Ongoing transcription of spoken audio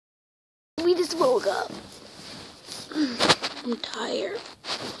just woke up. I'm tired.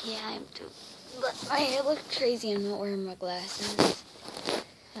 Yeah, I am too. But my hair looks crazy. I'm not wearing my glasses.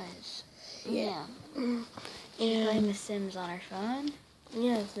 Yeah. And Playing The Sims on our phone.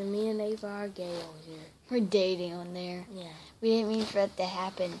 yes, and me and Ava are gay on here. We're dating on there. Yeah. We didn't mean for that to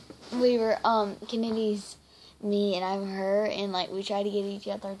happen. We were, Kennedy's me and I'm her, and, like, we tried to get each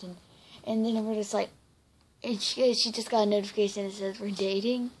other, and then we're just like, and she just got a notification that says we're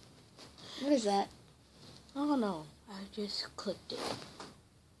dating. What is that? I don't know. I just clicked it.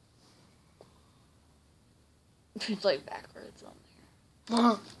 It's like backwards on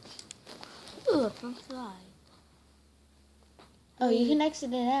there. Ugh, I'm sorry. Oh, you can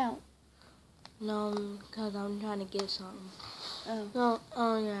exit it out. No, because I'm trying to get something. Oh. No,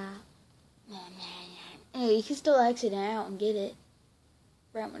 oh yeah. Oh, you can still exit it out and get it.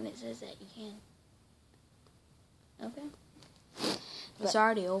 Right when it says that, you can. Okay. It's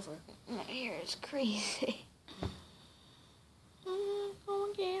already over. My hair is crazy.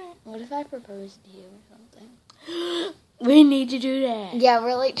 Okay. What if I propose to you or something? We need to do that. Yeah,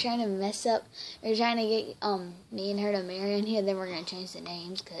 we're like trying to mess up. We're trying to get me and her to marry in here. Then we're gonna change the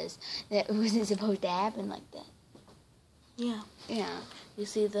names because that wasn't supposed to happen like that. Yeah. Yeah. You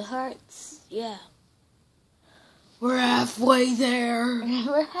see the hearts? Yeah. We're halfway there.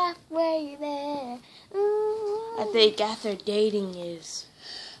 We're halfway there. Ooh. I think after dating is.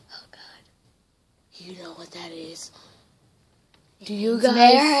 Oh God. You know what that is. Do you it's guys-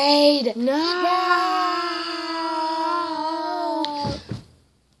 married? No.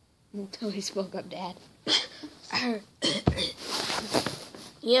 Totally spoke up, Dad.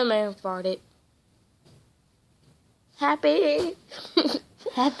 Yeah, man, farted. Happy.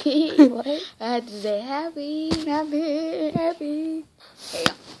 Happy. What? I had to say happy. Happy. Happy. There you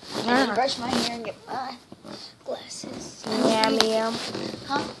go. I'm gonna brush my hair and get my glasses. Can you hand me them?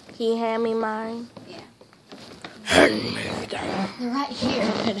 Huh? Can you hand me mine? Yeah. Hand me that. They're right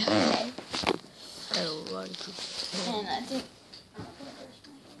here. But okay. Oh, And I think I'm gonna brush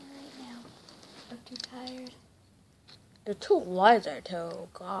my hair right now. I'm too tired. the two lights are too.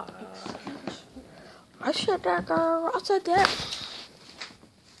 God. I said that, girl. I said that.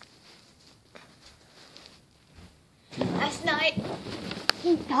 Last night,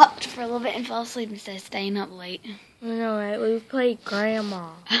 he stopped for a little bit and fell asleep instead of staying up late. You know, right? We played grandma.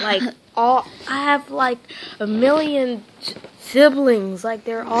 Like, I have like a million siblings. Like,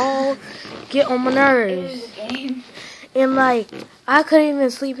 they're all get on my It nerves. was a game. And like, I couldn't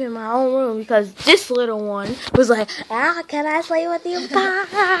even sleep in my own room because this little one was like, can I sleep with you? Yeah,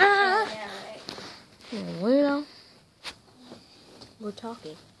 right. Well, you know, we're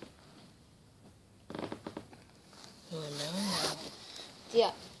talking.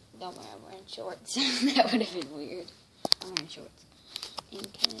 Yeah, don't worry, I'm wearing shorts. That would have been weird. I'm wearing shorts.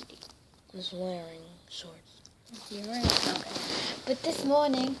 And Kennedy. Just wearing shorts. You're wearing okay. But this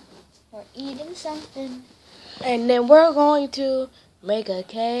morning, we're eating something. And then we're going to make a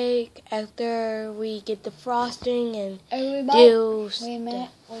cake after we get the frosting and do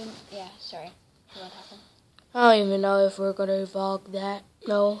Yeah, sorry. What happened? I don't even know if we're going to vlog that.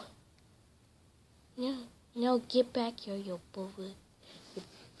 No. Yeah. No, get back here, you bullet.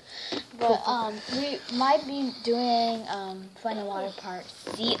 But, we might be doing, Fun and Water Part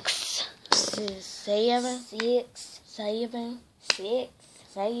 6. 7. 6. 7. 6.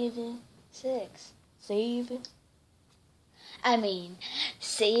 7. 6. 7. I mean,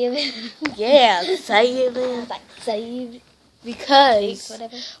 7. Yeah, 7. Like, save. Because 6,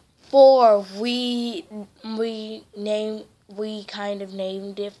 whatever. 4, we kind of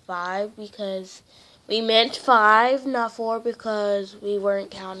named it 5 because we meant 5, not 4 because we weren't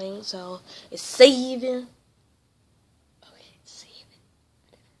counting. So it's 7. Okay, 7.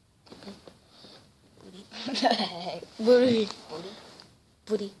 Booty.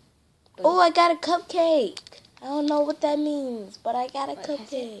 Booty. Oh, I got a cupcake. I don't know what that means, but I got a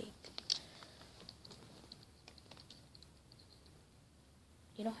cupcake.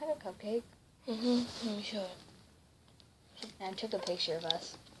 You don't have a cupcake? Let me show it. I took a picture of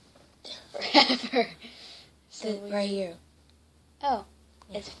us. Forever. So It's right here. Oh,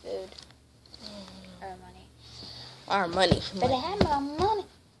 it's food. Or money. Our money. But I have my money.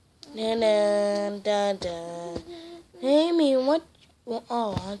 Dun, dun, dun, dun. Amy, what?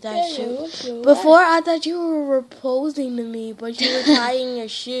 Oh, I thought you. Before, I thought you were proposing to me, but you were tying your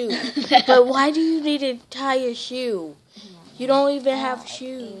shoe. But why do you need to tie your shoe? You don't even have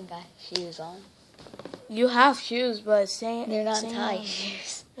shoes. You got shoes on. You have shoes, but They're not tie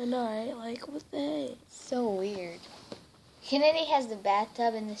shoes. I know, right? Like, what the heck? So weird. Kennedy has the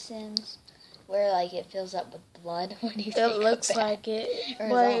bathtub in The Sims where, like, it fills up with blood? What do you It think looks of that? like it. Or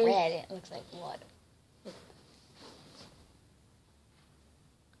But it's all red. It looks like blood.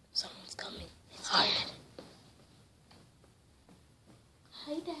 someone's coming. It's Hi. Dad.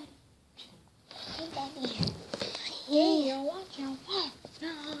 Hi, Daddy. Hey, Daddy. Hey. You're watching. What?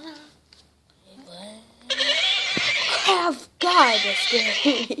 Crap! God, that scared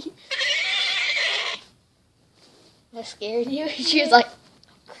me. What scared you? She was like,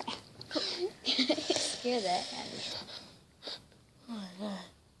 crap. Scared that. Oh my God.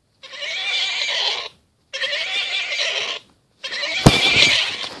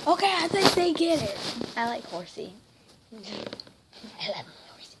 Okay, I think they get it. I like horsey. I love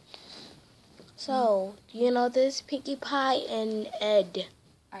horsey. So, do you know this? Pinkie Pie and Ed.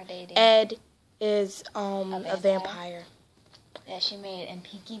 Are dating. Ed is a vampire? vampire. Yeah, she made it, and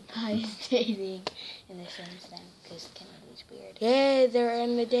Pinkie Pie is dating in the Sims thing because Kennedy's weird. Yeah, they're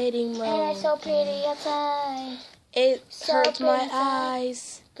in the dating mode. And it's so pretty outside. It So hurts my pretty outside.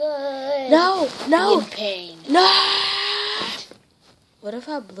 eyes. Good. No, no, In pain. no. What if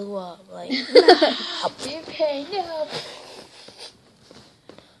I blew up? Like, In pain. No.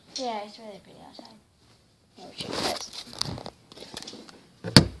 Yeah, it's really pretty outside. Let me check this.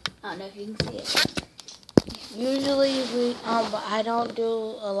 I don't know if you can see it. usually I don't do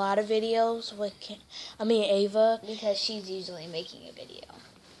a lot of videos with Ava. Because she's usually making a video.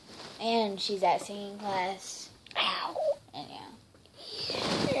 And she's at singing class. Ow. And yeah.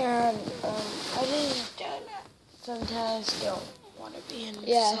 And I just sometimes don't want to be in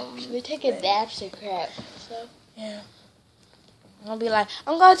We're taking naps and crap. So yeah. I'll be like,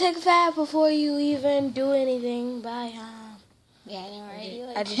 I'm gonna take a bath before you even do anything. Bye. yeah, I know,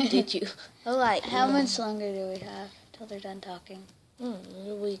 right? I just did you. I'm like, How much longer do we have till they're done talking?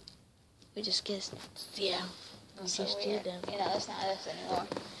 We just kissed. yeah. We So just weird. did them. You know, it's not us anymore.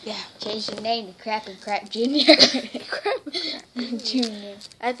 Yeah. Change the name to Crap and Crap Junior. Crap. Junior.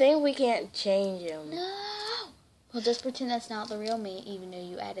 I think we can't change them. No. Well, just pretend that's not the real me, even though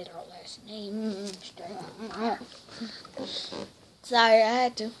you added our last name. Sorry, I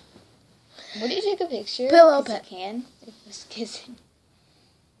had to. What do you take a picture? Pillow 'Cause pet. You can. It was kissing.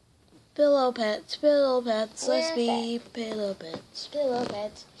 Pillow pets, let's Where's be pillow pets. Pillow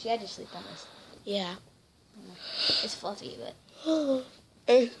pets. She had to sleep on this. Yeah. It's fluffy, but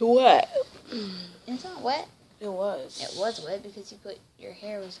It's wet. it's not wet. It was. It was wet because your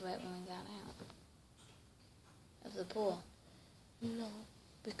hair was wet when we got out of the pool. No,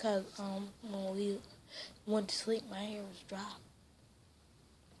 because when we went to sleep, my hair was dry.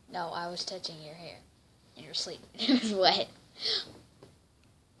 No, I was touching your hair in your sleep. It was wet.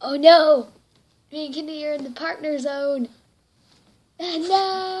 Oh no! Me and Kennedy are in the partner zone.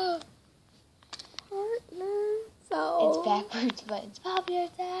 No! Partner. So It's backwards, but it's popular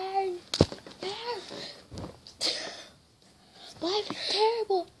turn. Life is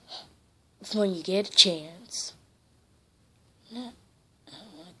terrible. it's when you get a chance. No,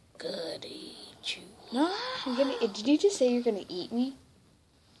 I'm gonna eat you. No. Did you just say you're gonna eat me?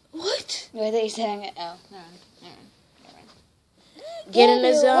 What? No, I thought you said I'm gonna. Oh, no. Get in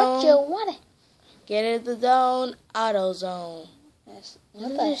the zone. What you want? Get in the zone. Auto zone. Yes. What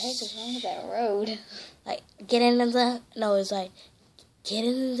the heck is wrong with that road? Like, get in the zone. No, it's like, get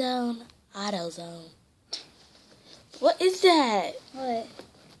in the zone. Auto zone. What is that? What?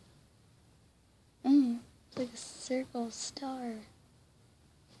 It's like a circle star.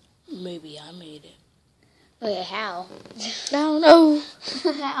 Maybe I made it. Wait, how? I don't know.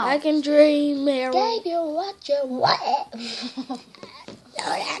 How? I can dream, Mary. Gave you what you want. Don't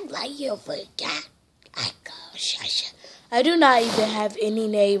act like you forgot. I do not even have any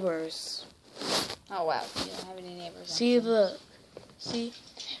neighbors. Oh, wow. You don't have any neighbors. See, look. See?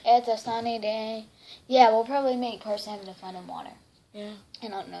 It's a sunny day. Yeah, we'll probably make Parts Having the Fun in Water. Yeah. I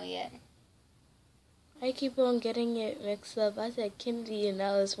don't know yet. I keep on getting it mixed up. I said Kennedy and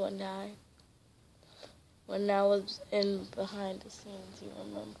Alice one time. When I was in behind the scenes, you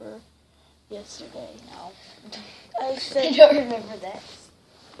remember? Yesterday. No. I I said, don't remember that.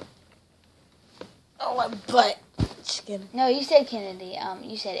 oh, my butt. Just kidding. No, you said Kennedy.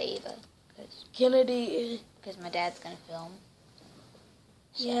 You said Ava. Kennedy. Because my dad's going to film.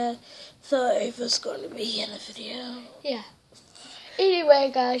 Yeah. So Ava's going to be in the video. Yeah.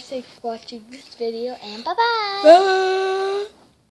 Anyway, guys, thanks for watching this video, and bye-bye. Bye.